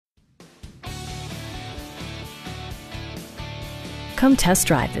Come test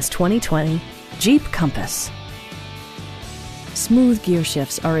drive this 2020 Jeep Compass. Smooth gear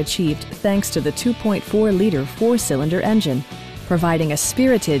shifts are achieved thanks to the 2.4-liter four-cylinder engine, providing a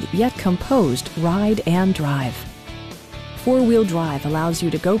spirited yet composed ride and drive. Four-wheel drive allows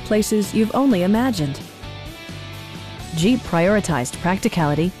you to go places you've only imagined. Jeep prioritized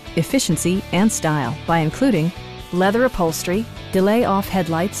practicality, efficiency, and style by including leather upholstery, delay-off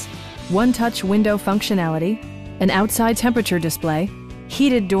headlights, one-touch window functionality, an outside temperature display,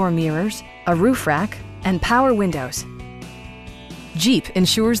 heated door mirrors, a roof rack, and power windows. Jeep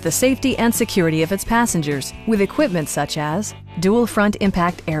ensures the safety and security of its passengers with equipment such as dual front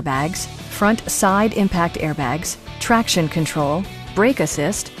impact airbags, front side impact airbags, traction control, brake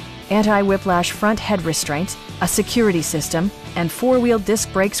assist, anti-whiplash front head restraints, a security system, and four-wheel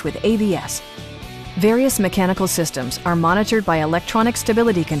disc brakes with ABS. Various mechanical systems are monitored by electronic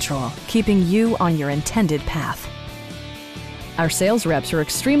stability control, keeping you on your intended path. Our sales reps are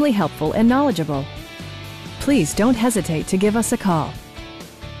extremely helpful and knowledgeable. Please don't hesitate to give us a call.